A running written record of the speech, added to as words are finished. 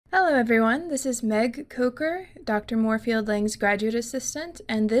Hello everyone, this is Meg Coker, Dr. Moorfield Lang's graduate assistant,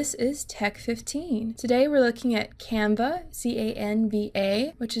 and this is Tech 15. Today we're looking at Canva,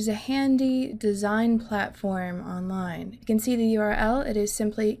 C-A-N-V-A, which is a handy design platform online. You can see the URL, it is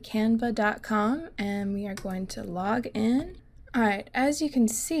simply canva.com, and we are going to log in. Alright, as you can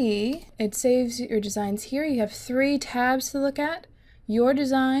see, it saves your designs here. You have 3 tabs to look at: Your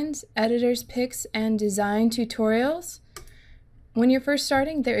Designs, Editor's Picks, and Design Tutorials. When you're first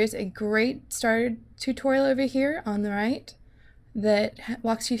starting, there is a great starter tutorial over here on the right that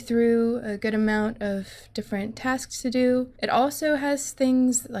walks you through a good amount of different tasks to do. It also has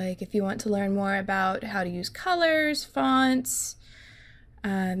things like if you want to learn more about how to use colors, fonts,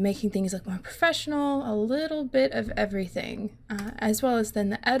 making things look more professional, a little bit of everything. As well as then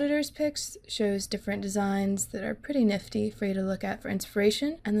the editor's picks shows different designs that are pretty nifty for you to look at for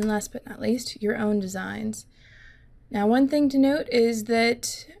inspiration. And then last but not least, your own designs. Now, one thing to note is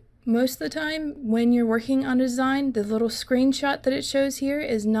that most of the time when you're working on a design, the little screenshot that it shows here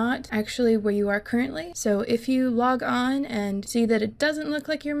is not actually where you are currently. So if you log on and see that it doesn't look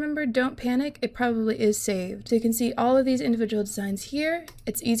like you remember, don't panic, it probably is saved. So you can see all of these individual designs here.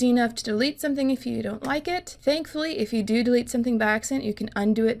 It's easy enough to delete something if you don't like it. Thankfully, if you do delete something by accident, you can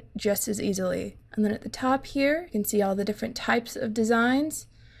undo it just as easily. And then at the top here, you can see all the different types of designs,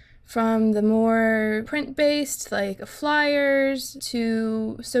 from the more print-based, like flyers,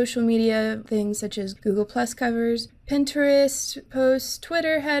 to social media things such as Google Plus covers, Pinterest posts,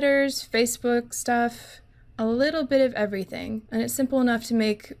 Twitter headers, Facebook stuff, a little bit of everything. And it's simple enough to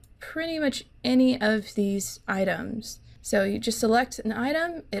make pretty much any of these items. So you just select an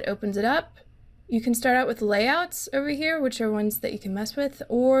item, it opens it up. You can start out with layouts over here, which are ones that you can mess with,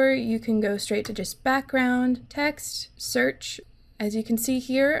 or you can go straight to just background, text, search. As you can see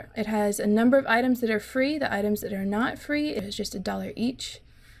here, it has a number of items that are free. The items that are not free, it is just $1 each.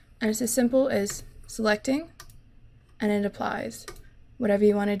 And it's as simple as selecting, and it applies. Whatever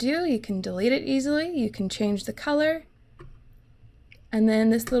you want to do, you can delete it easily. You can change the color. And then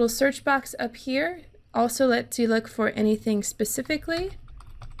this little search box up here also lets you look for anything specifically.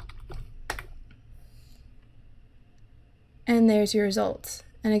 And there's your results.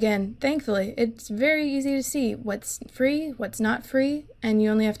 And again, thankfully, it's very easy to see what's free, what's not free, and you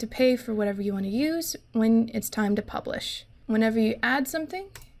only have to pay for whatever you want to use when it's time to publish. Whenever you add something,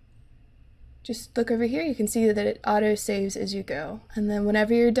 just look over here, you can see that it auto-saves as you go. And then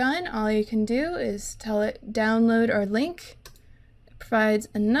whenever you're done, all you can do is tell it download or link. It provides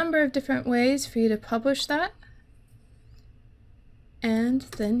a number of different ways for you to publish that. And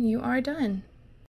then you are done.